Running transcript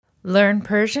Learn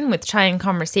Persian with Chai and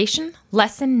Conversation,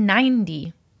 Lesson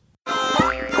 90.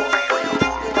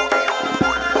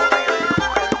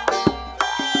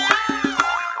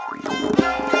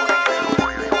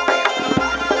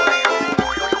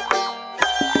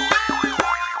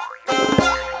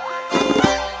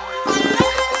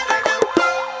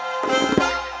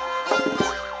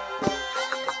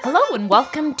 Hello and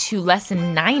welcome to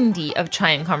Lesson 90 of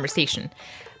Chai and Conversation.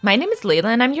 My name is Layla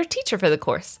and I'm your teacher for the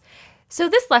course. So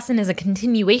this lesson is a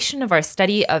continuation of our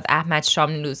study of Ahmad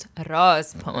Shamlou's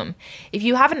rāzé poem. If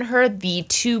you haven't heard the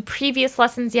two previous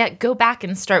lessons yet, go back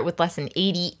and start with lesson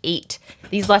 88.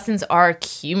 These lessons are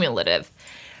cumulative.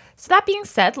 So that being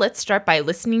said, let's start by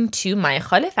listening to my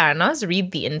Khalif Arnaz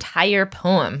read the entire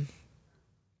poem.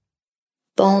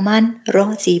 با من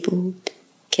رازی بود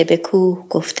که به کوه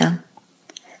گفتم.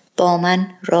 با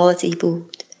من رازی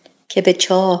بود که به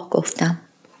چاه گفتم.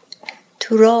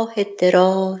 تو راه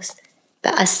دراز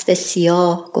به اسب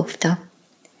سیاه گفتم.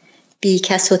 بی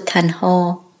کس و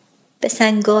تنها به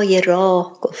سنگای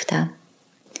راه گفتم.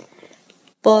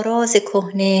 با راز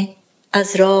کهنه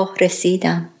از راه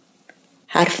رسیدم.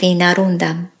 حرفی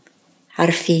نروندم،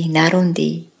 حرفی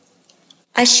نروندی.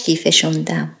 اشکی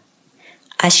فشندم،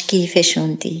 اشکی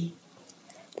فشندی.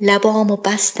 لبامو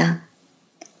بستم،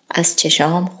 از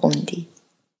چشام خوندی.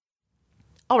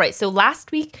 All right, so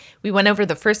last week we went over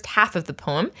the first half of the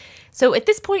poem. So at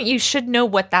this point, you should know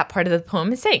what that part of the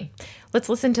poem is saying. Let's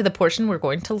listen to the portion we're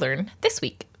going to learn this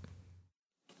week.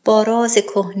 با راز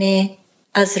کهنه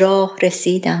از راه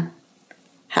رسیدم.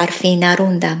 حرفی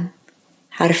نروندم،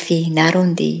 حرفی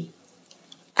نروندی.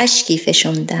 اشکی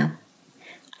فشندم،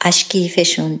 اشکی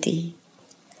فشندی.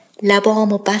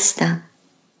 لبامو بستم،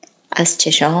 از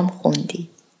چشام خوندی.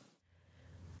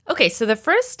 Okay, so the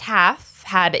first half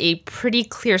had a pretty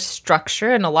clear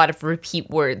structure and a lot of repeat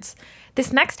words.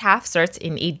 This next half starts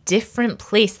in a different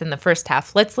place than the first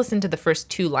half. Let's listen to the first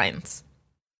two lines.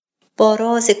 با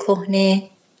راز کهنه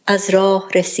از راه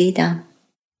رسیدم.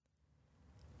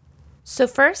 So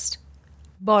first,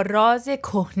 با rāzé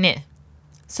kohné.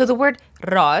 So the word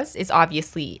raz is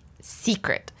obviously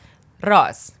secret.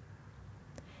 Raz.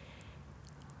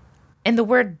 And the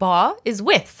word ba is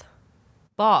with.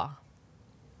 Ba.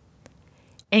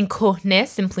 And kohné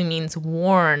simply means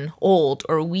worn, old,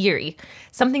 or weary.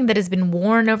 Something that has been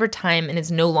worn over time and is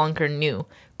no longer new.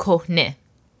 Kohné.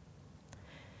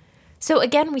 So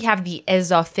again, we have the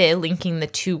ezafe linking the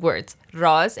two words,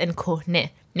 raz and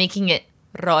kohné, making it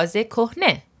rāzé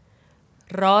kohné.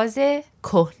 Rāzé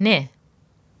kohné.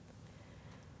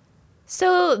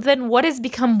 So then what has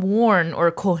become worn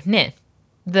or kohné?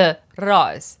 The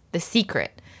raz, the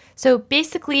secret. So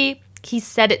basically, he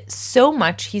said it so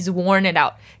much, he's worn it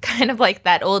out. Kind of like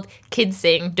that old kid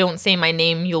saying, don't say my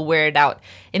name, you'll wear it out.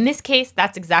 In this case,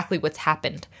 that's exactly what's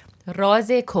happened.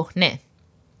 rāzé kohné.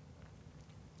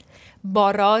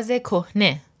 با rāzé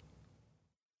kohné.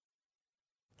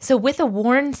 So with a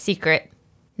worn secret,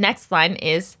 next line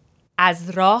is از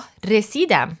راه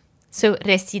رسیدم. So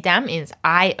reseedam is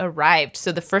I arrived.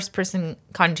 So the first person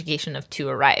conjugation of to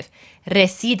arrive.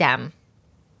 Reseedam.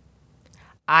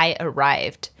 I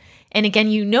arrived. And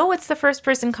again, you know it's the first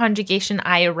person conjugation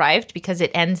I arrived because it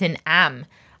ends in am.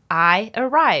 I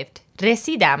arrived.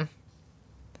 Reseedam.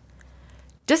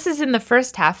 Just as in the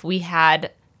first half, we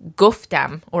had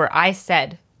guftam, or I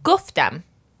said guftam.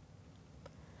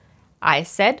 I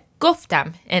said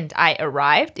guftam, and I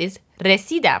arrived is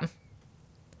reseedam.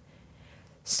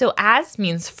 So as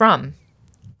means from.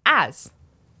 As.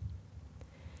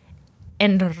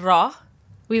 And ra,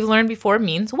 we've learned before,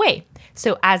 means way.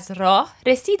 So as rāh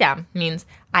reseedam means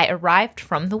I arrived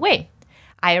from the way.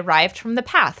 I arrived from the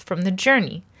path, from the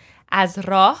journey. As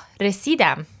rāh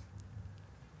reseedam.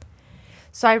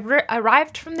 So I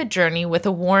arrived from the journey with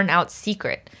a worn out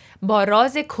secret. با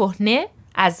rāzé kohné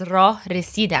از راه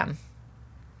رسیدم.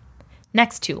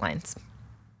 Next two lines.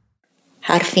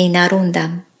 حرفی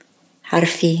نروندم،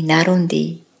 حرفی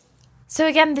نروندی. So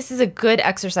again, this is a good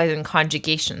exercise in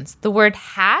conjugations. The word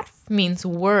harf means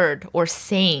word or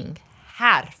saying.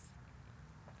 Harf.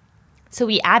 So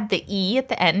we add the E at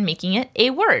the end, making it a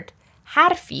word.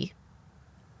 Harfi.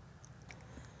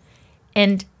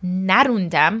 And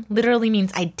narundam literally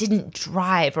means I didn't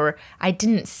drive or I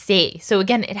didn't say. So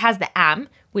again, it has the am,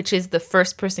 which is the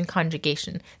first person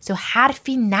conjugation. So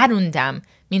harfi narundam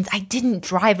means I didn't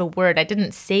drive a word. I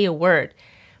didn't say a word.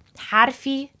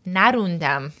 Harfi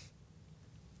narundam.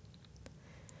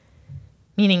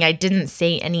 Meaning I didn't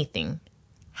say anything.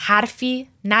 Harfi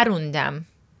narundam.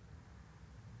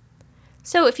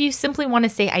 So if you simply want to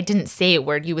say I didn't say a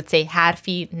word, you would say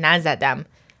harfi nazadam.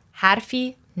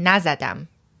 Harfi nazadam.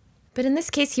 But in this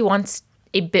case, he wants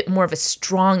a bit more of a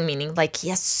strong meaning, like he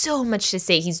has so much to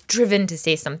say, he's driven to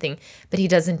say something, but he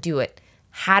doesn't do it.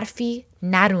 حرفی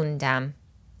نروندم.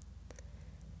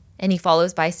 And he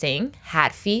follows by saying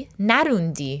حرفی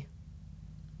نروندی,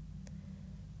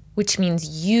 which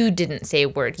means you didn't say a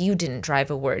word, you didn't drive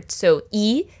a word. So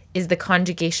E is the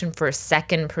conjugation for a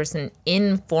second person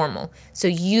informal. So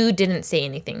you didn't say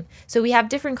anything. So we have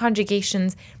different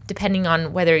conjugations depending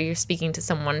on whether you're speaking to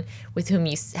someone with whom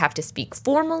you have to speak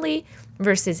formally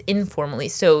versus informally.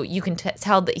 So you can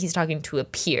tell that he's talking to a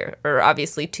peer, or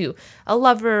obviously to a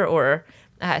lover, or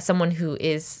someone who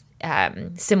is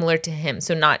similar to him.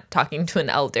 So not talking to an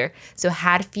elder. So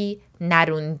حرفی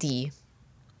نروندی.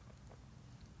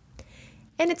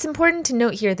 And it's important to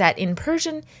note here that in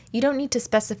Persian, you don't need to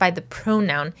specify the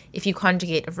pronoun if you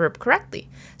conjugate a verb correctly.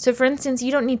 So for instance,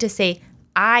 you don't need to say,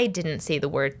 I didn't say the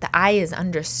word. The I is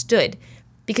understood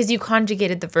because you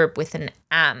conjugated the verb with an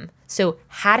am. So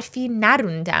حرفی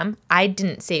نروندم, I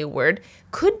didn't say a word,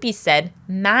 could be said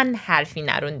من حرفی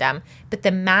نروندم, but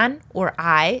the man or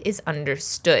I is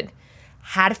understood.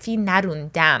 حرفی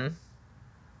نروندم.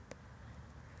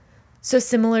 So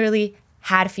similarly,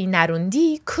 حرفی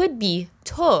نروندی could be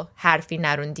تو حرفی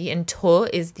نروندی, and تو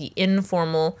is the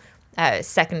informal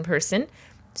second person.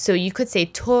 So you could say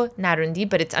تو نروندی,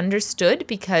 but it's understood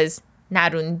because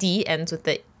نروندی ends with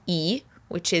the E,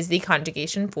 which is the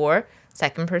conjugation for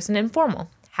second person informal.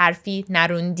 حرفی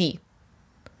نروندی.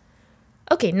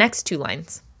 Okay, next two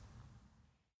lines.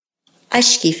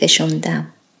 اشکی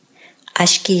فشوندم.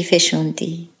 اشکی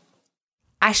فشوندی.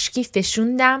 اشکی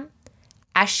فشوندم.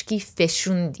 اشکی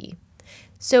فشوندی.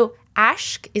 So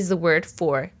ashk is the word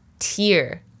for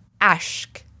tear.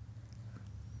 Ashk.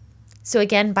 So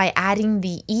again, by adding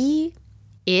the E,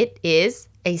 it is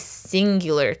a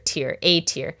singular tear, a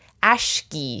tear.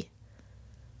 Ashki.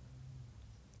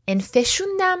 And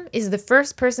feshundam is the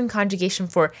first person conjugation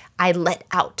for I let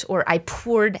out or I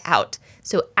poured out.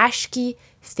 So ashki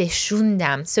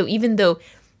feshundam. So even though,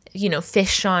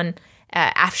 feshon,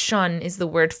 afshan is the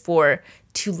word for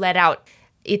to let out,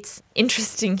 it's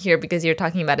interesting here because you're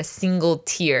talking about a single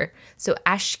tear. So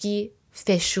ashki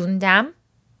feshundam.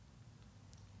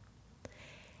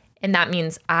 And that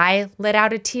means I let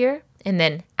out a tear. And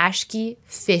then ashki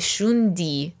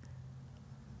feshundi.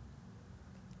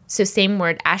 So same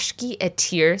word, ashki, a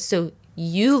tear. So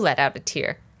you let out a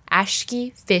tear.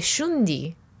 Ashki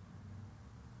feshundi.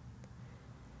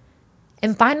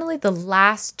 And finally, the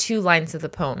last two lines of the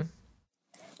poem.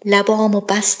 لبامو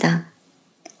بستم.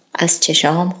 از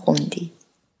چشام خوندی.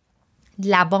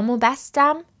 لبامو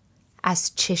بستم.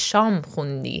 از چشام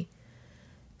خوندی.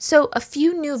 So a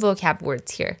few new vocab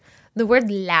words here. The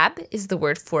word lab is the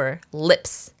word for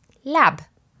lips. Lab.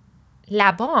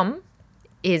 Labam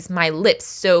is my lips.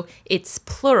 So it's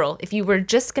plural. If you were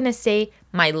just going to say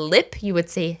my lip, you would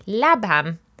say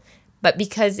labam. But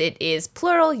because it is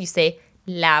plural, you say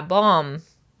labam.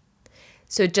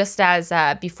 So just as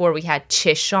before we had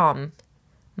chesham,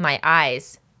 my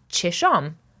eyes,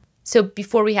 chesham. So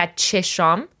before we had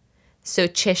chesham, so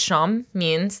chesham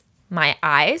means my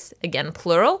eyes, again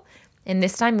plural. And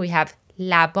this time we have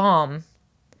labam,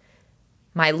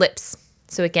 my lips.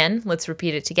 So again, let's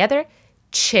repeat it together.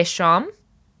 Chesham,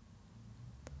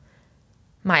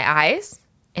 my eyes,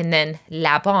 and then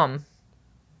labam,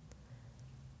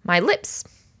 my lips.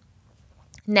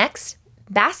 Next,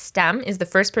 bastam is the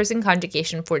first person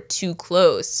conjugation for to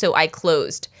close. So I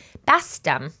closed.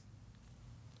 Bastam.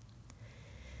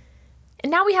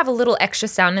 And now we have a little extra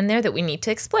sound in there that we need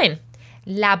to explain.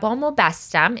 Labamo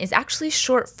bastam is actually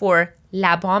short for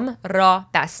labam ra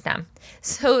bastam.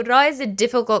 So ra is a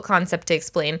difficult concept to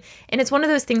explain, and it's one of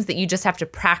those things that you just have to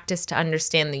practice to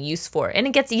understand the use for, and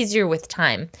it gets easier with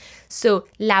time. So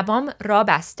labam ra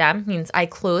bastam means I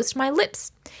closed my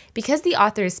lips. Because the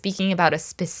author is speaking about a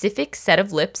specific set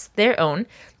of lips, their own,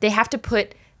 they have to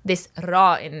put this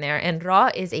ra in there, and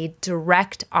ra is a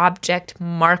direct object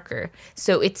marker.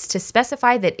 So it's to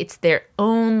specify that it's their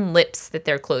own lips that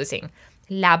they're closing.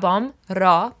 Labam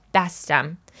ra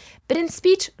bastam. But in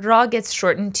speech, ra gets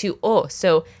shortened to o.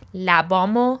 So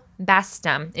labamo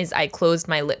bastam is I closed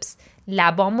my lips.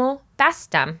 Labamo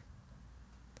bastam.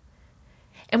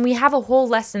 And we have a whole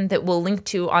lesson that we'll link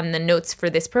to on the notes for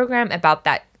this program about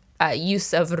that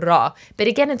use of ra. But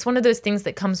again, it's one of those things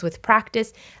that comes with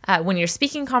practice. When you're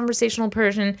speaking conversational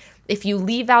Persian, if you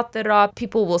leave out the ra,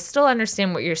 people will still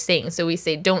understand what you're saying. So we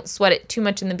say don't sweat it too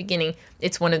much in the beginning.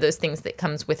 It's one of those things that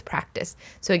comes with practice.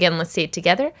 So again, let's say it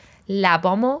together.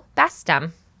 Labamo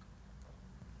bastam.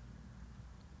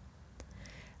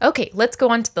 Okay, let's go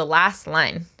on to the last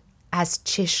line. Az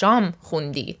chesham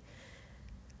خوندی.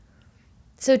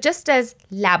 So just as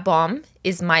labam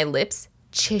is my lips,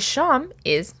 چشام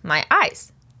is my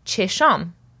eyes.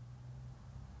 چشام.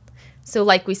 So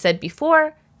like we said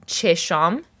before,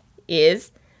 چشام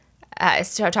is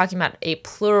talking about a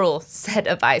plural set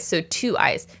of eyes, so 2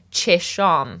 eyes.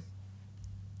 چشام.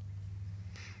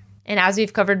 And as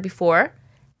we've covered before,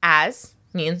 as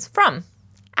means from.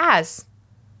 As.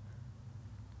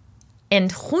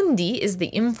 And خوندی is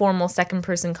the informal second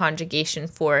person conjugation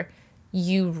for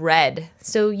you read.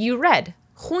 So you read.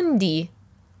 خوندی.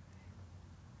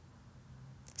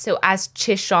 So as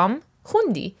چشام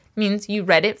خوندی means you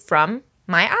read it from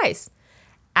my eyes.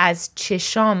 As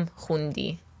چشام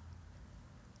خوندی.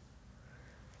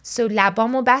 So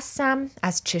لبامو بستم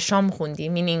از چشام خوندی,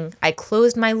 meaning I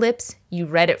closed my lips, you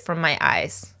read it from my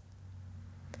eyes.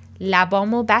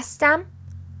 لبامو بستم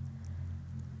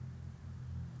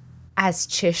از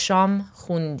چشام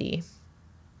خوندی.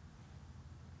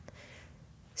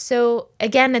 So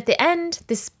again, at the end,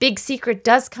 this big secret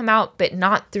does come out, but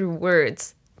not through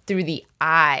words, through the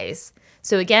eyes.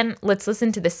 So again, let's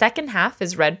listen to the second half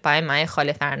as read by my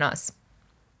خاله فرناز.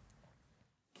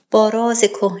 با راز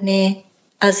کهنه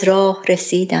از راه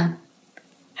رسیدم،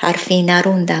 حرفی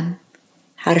نروندم،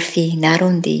 حرفی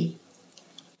نروندی،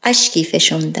 اشکی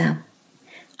فشندم،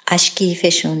 اشکی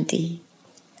فشندی،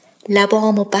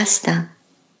 لبامو بستم،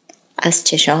 از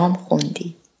چشام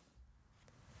خوندی.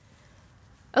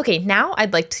 Okay, now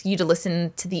I'd like you to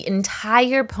listen to the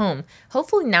entire poem.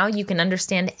 Hopefully now you can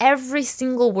understand every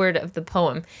single word of the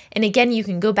poem. And again, you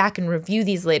can go back and review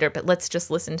these later, but let's just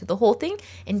listen to the whole thing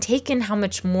and take in how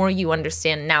much more you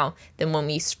understand now than when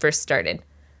we first started.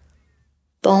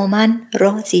 با من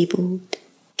رازی بود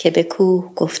که به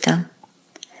کوه گفتم،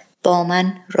 با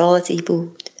من رازی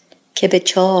بود که به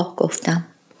چاه گفتم،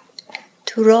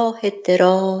 تو راه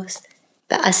دراز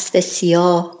به اسب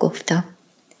سیاه گفتم،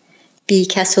 بی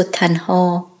کس و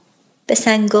تنها به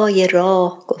سنگای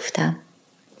راه گفتم،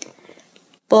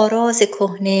 با راز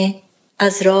کهنه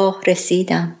از راه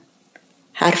رسیدم،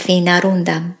 حرفی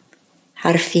نروندم،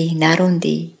 حرفی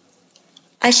نروندی،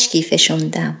 اشکی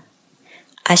فشندم،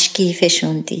 اشکی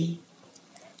فشندی،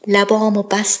 لبامو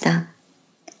بستم،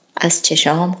 از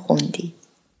چشام خوندی.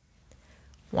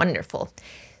 Wonderful.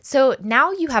 So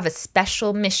now you have a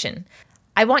special mission.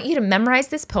 I want you to memorize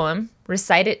this poem,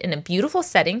 recite it in a beautiful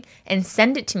setting, and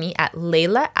send it to me at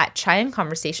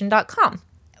layla@chaiandconversation.com.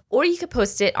 Or you could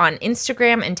post it on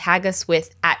Instagram and tag us with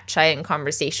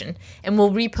 @chaiandconversation, and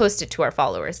we'll repost it to our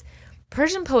followers.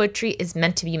 Persian poetry is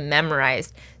meant to be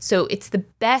memorized, so it's the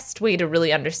best way to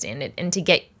really understand it and to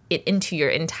get it into your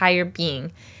entire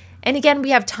being. And again, we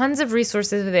have tons of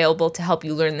resources available to help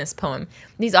you learn this poem.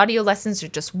 These audio lessons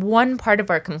are just one part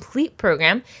of our complete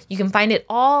program. You can find it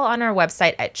all on our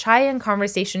website at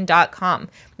chaiandconversation.com,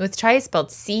 with chai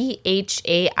spelled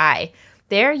C-H-A-I.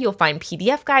 There, you'll find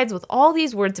PDF guides with all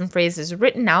these words and phrases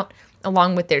written out,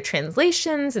 along with their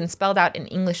translations and spelled out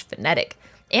in English phonetic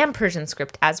and Persian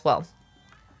script as well.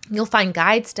 You'll find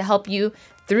guides to help you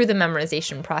through the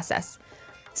memorization process.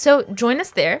 So join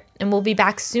us there, and we'll be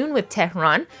back soon with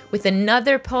Tehran with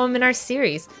another poem in our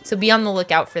series, so be on the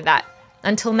lookout for that.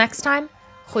 Until next time,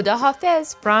 Khuda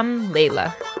Hafiz from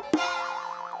Layla.